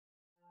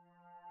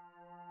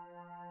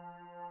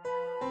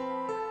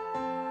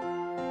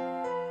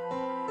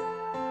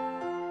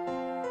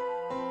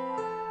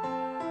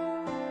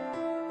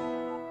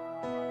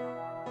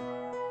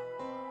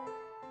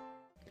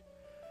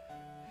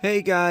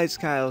Hey guys,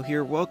 Kyle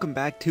here. Welcome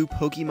back to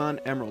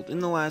Pokemon Emerald. In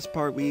the last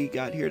part, we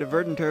got here to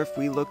Verdant Turf.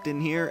 We looked in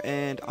here,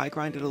 and I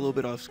grinded a little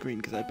bit off screen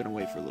because I've been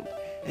away for a little bit.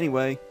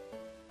 Anyway,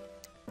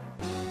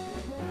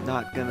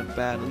 not gonna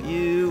battle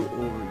you,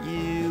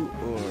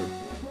 or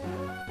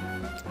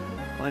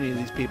any of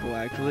these people,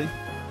 actually.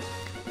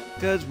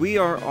 Because we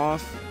are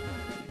off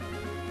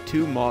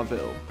to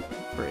Mauville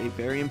for a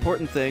very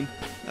important thing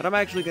that I'm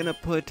actually gonna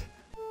put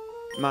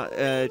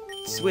my,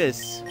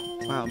 Swiss.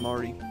 Wow, I'm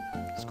already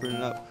screwing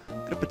it up.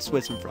 I'm gonna put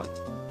Swiss in front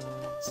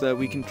so that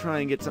we can try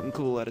and get something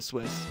cool out of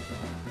Swiss.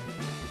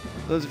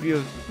 Those of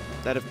you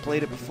that have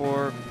played it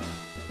before,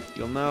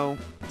 you'll know.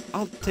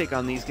 I'll take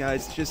on these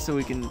guys just so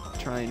we can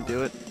try and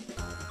do it.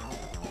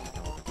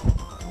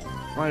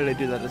 Why did I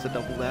do that as a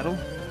double battle?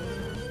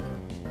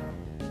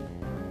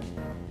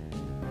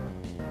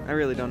 I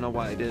really don't know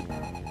why I did.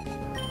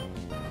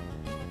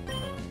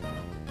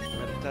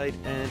 Meditite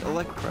and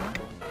Electric.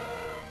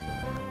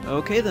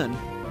 Okay then.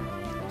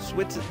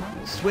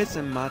 Swiss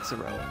and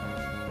mozzarella.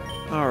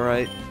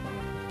 Alright.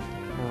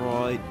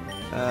 Right.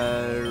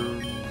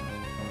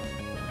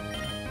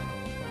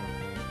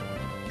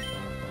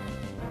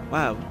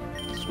 Wow.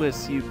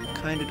 Swiss, you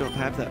kinda don't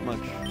have that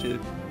much to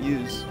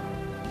use.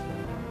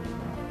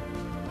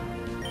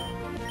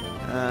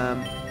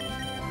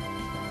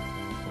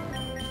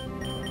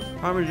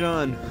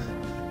 Parmesan.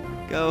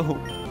 Go.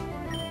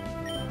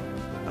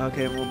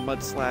 Okay, we'll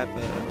mud slap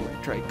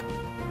Electric.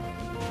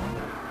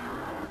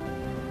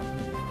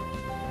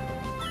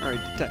 Alright,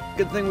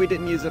 good thing we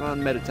didn't use it on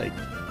Meditite.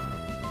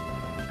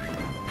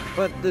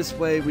 But this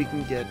way we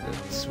can get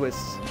Swiss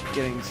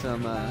getting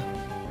some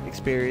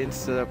experience,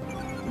 so that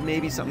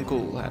maybe something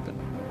cool will happen.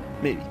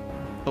 Maybe.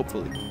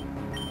 Hopefully.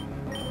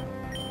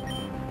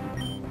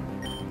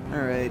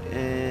 Alright,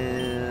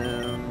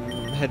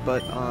 and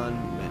headbutt on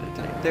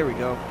Meditite. There we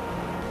go.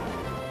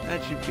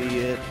 That should be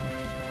it.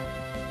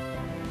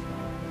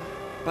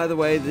 By the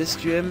way, this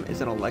gym is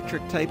an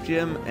electric type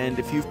gym, and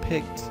if you've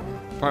picked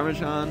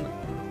Parmesan,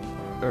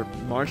 or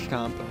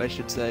Marshtomp, I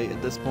should say, at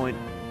this point,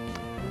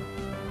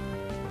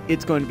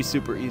 it's going to be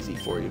super easy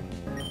for you.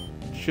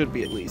 Should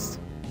be, at least.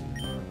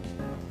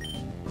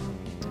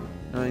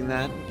 Knowing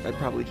that, I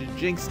probably just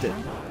jinxed it.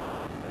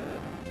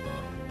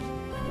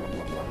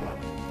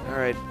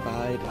 Alright,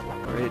 bide.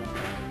 Great.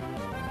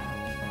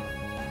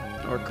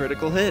 Or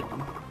critical hit.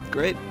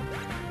 Great.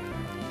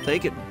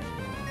 Take it.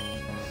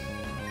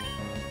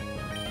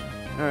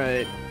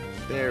 Alright.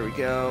 There we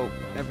go.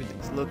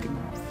 Everything's looking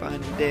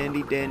fine and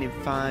dandy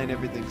fine.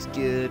 Everything's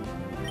good.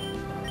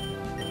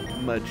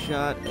 Mud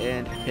shot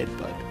and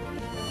headbutt.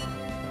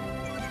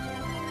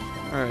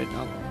 Alright,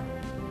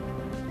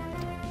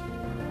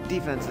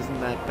 defense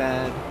isn't that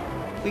bad.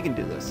 We can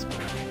do this.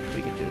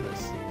 We can do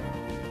this.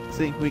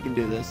 See, we can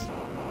do this.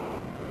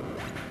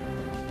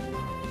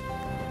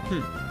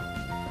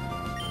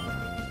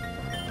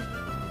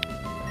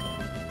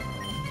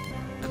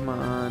 Come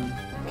on.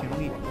 Can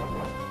we...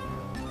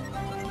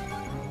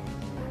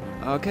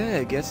 Okay,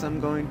 I guess I'm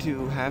going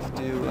to have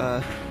to,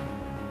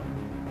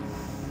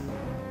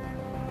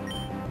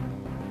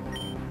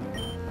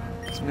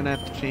 guess I'm gonna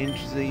have to change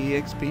the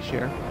EXP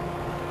share.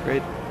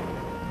 Great.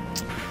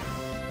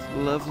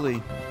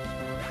 Lovely.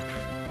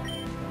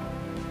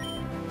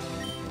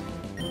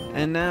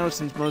 And now,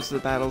 since most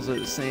of the battles are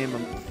the same,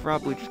 I'm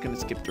probably just gonna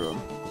skip through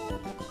them.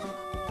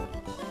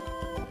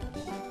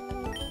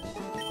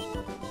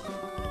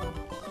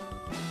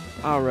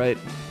 Alright.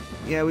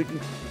 Yeah, we can...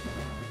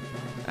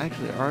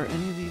 Actually, are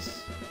any of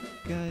these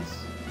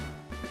guys?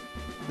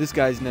 This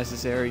guy's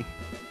necessary.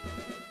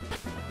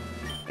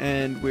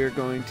 And we're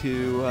going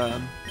to,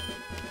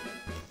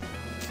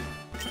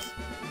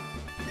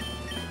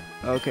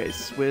 okay,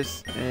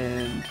 Swiss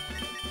and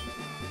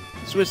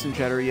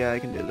Cheddar. Yeah, I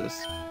can do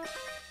this.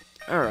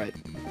 Alright.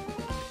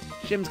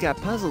 Jim's got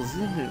puzzles,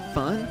 isn't it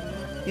fun?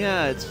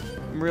 Yeah, it's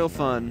real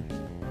fun.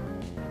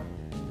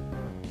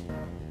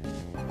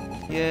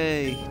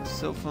 Yay,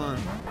 so fun.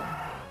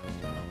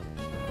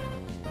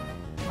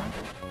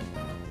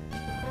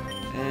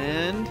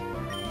 And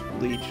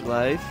leech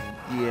life,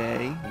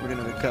 yay! We're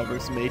gonna recover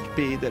some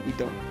HP that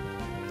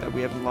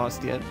we haven't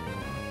lost yet.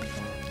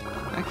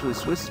 Actually,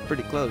 Swiss is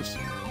pretty close.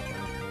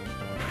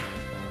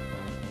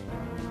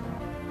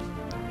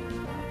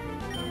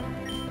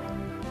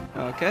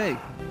 Okay,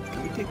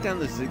 can we take down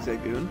the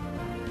Zigzagoon?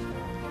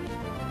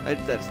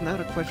 That's not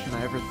a question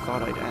I ever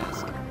thought I'd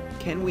ask.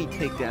 Can we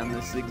take down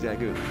this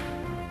Zigzagoon?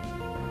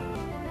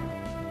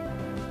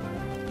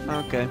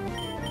 Okay.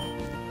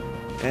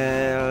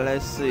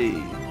 Let's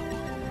see.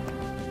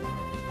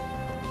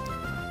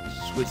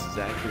 Swiss's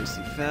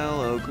accuracy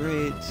fell. Oh,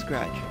 great.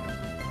 Scratch.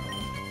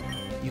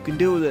 You can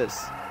do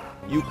this.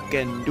 You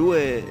can do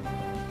it.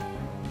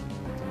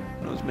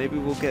 Who knows, maybe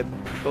we'll get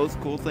both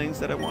cool things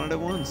that I wanted at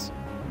once.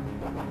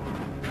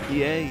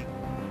 Yay.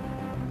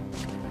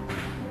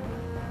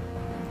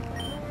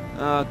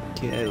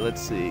 Okay,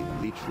 let's see.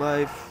 Leech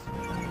life.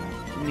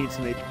 Need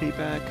some HP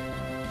back.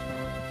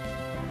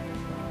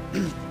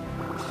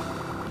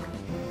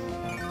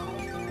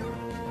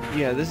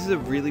 Yeah, this is a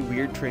really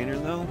weird trainer,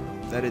 though,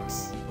 that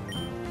it's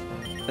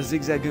a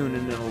Zigzagoon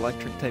in an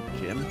electric type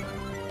gym.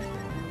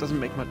 Doesn't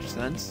make much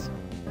sense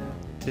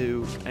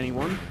to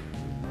anyone.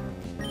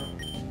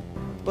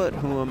 But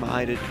who am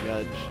I to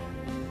judge?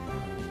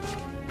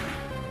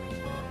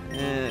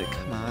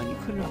 Come on, you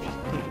couldn't have just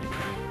taken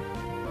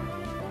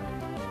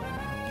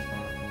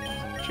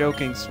it.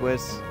 Joking,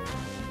 Swiss.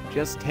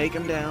 Just take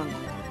him down.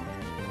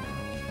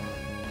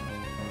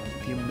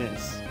 If you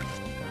miss.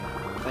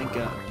 Thank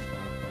God.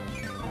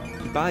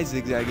 Goodbye,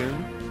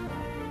 Zigzagoon.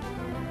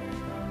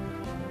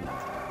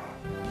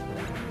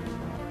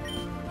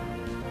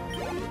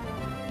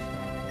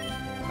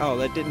 Oh,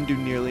 that didn't do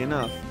nearly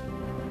enough.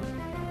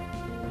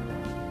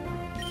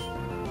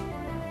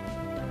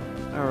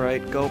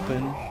 Alright,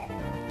 Gulpin.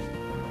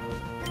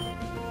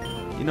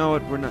 You know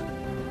what, we're not...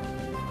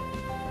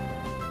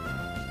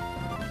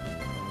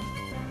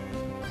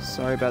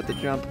 Sorry about the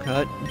jump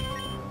cut.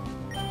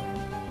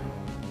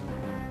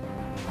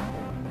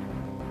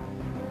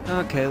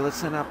 Okay, let's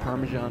send out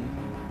Parmesan.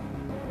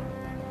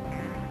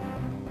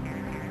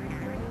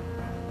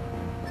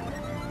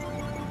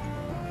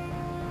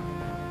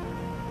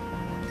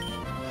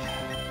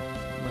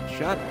 One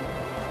shot.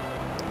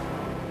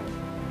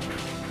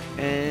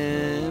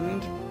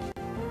 And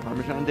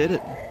Parmesan did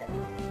it.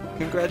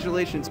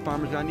 Congratulations,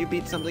 Parmesan, you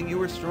beat something you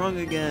were strong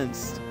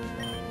against.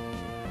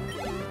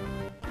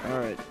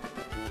 Alright.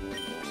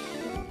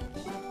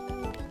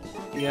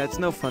 Yeah, it's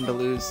no fun to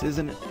lose,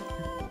 isn't it?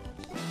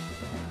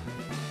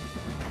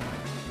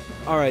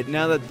 Alright,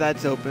 now that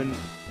that's open,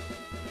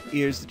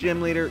 here's the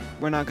gym leader.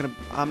 I'm not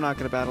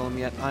gonna battle him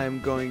yet. I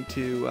am going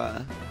to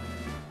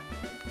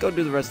go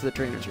do the rest of the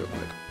trainers real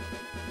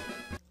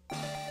quick.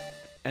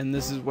 And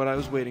this is what I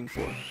was waiting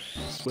for.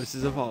 Swiss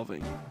is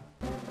evolving.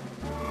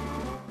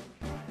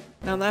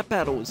 Now that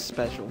battle was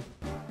special.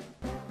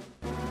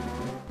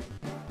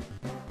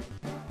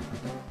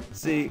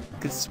 See,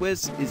 because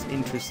Swiss is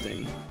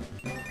interesting.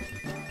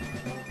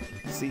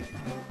 See,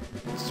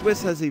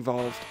 Swiss has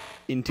evolved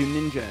into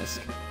Ninjask.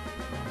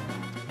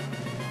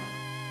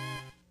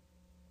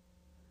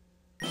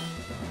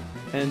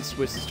 And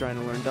Swiss is trying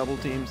to learn double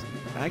teams.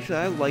 Actually,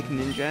 I like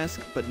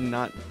Ninjask, but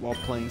not while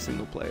playing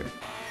single player.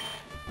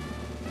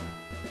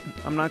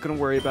 I'm not going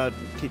to worry about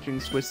teaching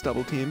Swiss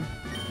double team.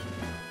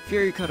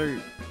 Fury Cutter,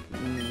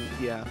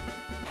 yeah.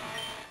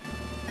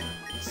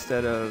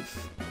 Instead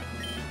of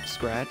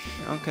Scratch.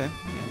 Okay,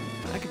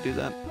 yeah, I could do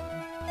that.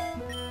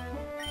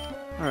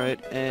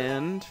 Alright,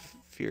 and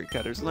Fury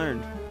Cutter's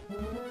learned.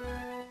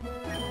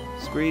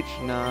 Screech?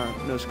 Nah,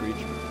 no Screech.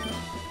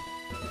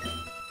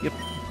 Yep.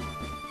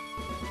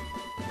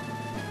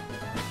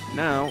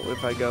 Now,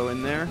 if I go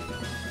in there,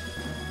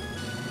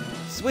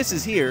 Swiss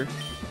is here,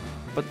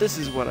 but this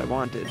is what I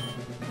wanted.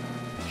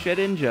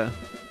 Shedinja.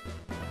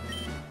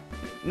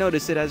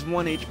 Notice it has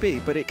 1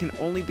 HP, but it can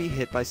only be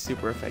hit by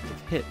super effective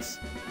hits.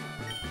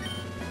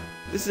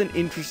 This is an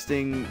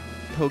interesting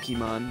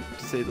Pokemon,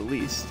 to say the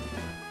least.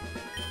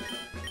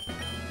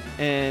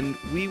 And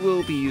we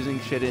will be using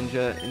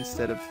Shedinja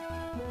instead of,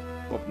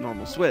 well,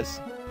 normal Swiss.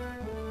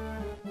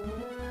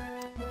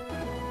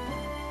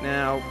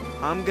 Now,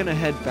 I'm gonna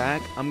head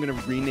back. I'm gonna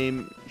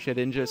rename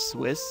Shedinja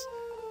Swiss.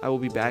 I will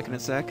be back in a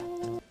sec.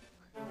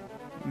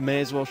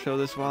 May as well show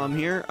this while I'm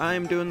here. I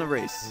am doing the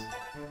race.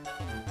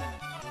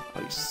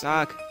 Oh, you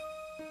suck.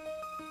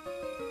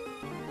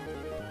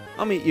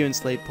 I'll meet you in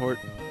Slateport.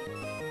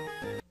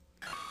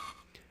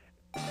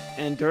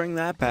 And during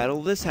that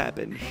battle, this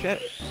happened.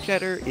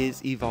 Cheddar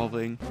is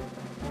evolving.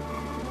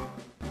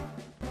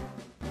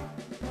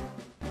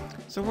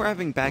 So we're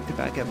having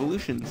back-to-back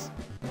evolutions.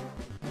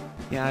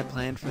 Yeah, I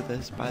planned for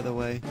this, by the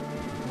way.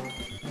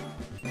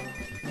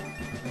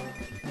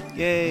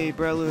 Yay,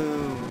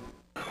 Breloom!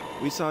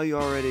 We saw you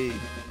already.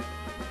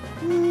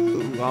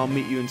 Woo! I'll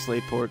meet you in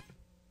Slateport.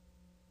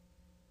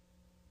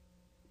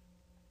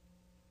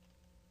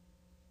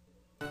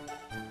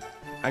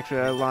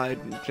 Actually, I lied.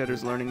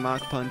 Cheddar's learning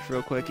Mach Punch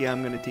real quick. Yeah,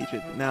 I'm gonna teach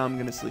it. Now I'm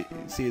gonna see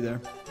you there.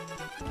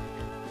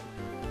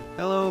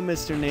 Hello,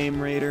 Mr.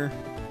 Name Raider.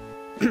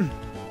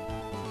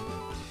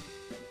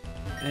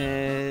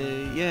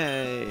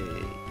 Yay!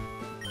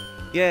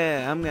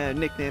 Yeah, I'm gonna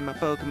nickname my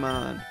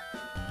Pokemon.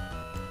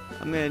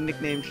 I'm gonna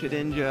nickname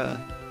Shedinja.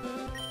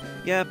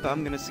 Yep,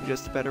 I'm gonna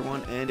suggest a better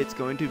one, and it's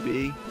going to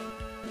be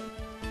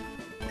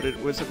what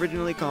it was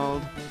originally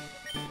called.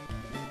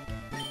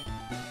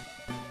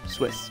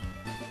 Swiss.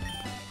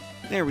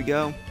 There we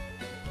go.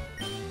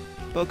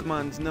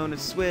 Pokemon's known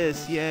as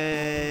Swiss.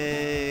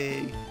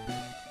 Yay!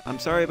 I'm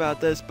sorry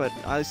about this, but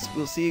I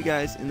will see you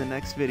guys in the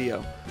next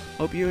video.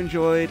 Hope you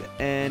enjoyed,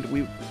 and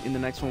in the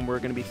next one we're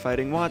going to be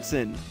fighting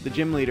Watson, the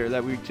gym leader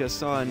that we just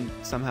saw and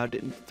somehow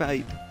didn't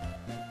fight.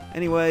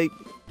 Anyway,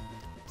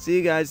 see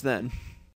you guys then.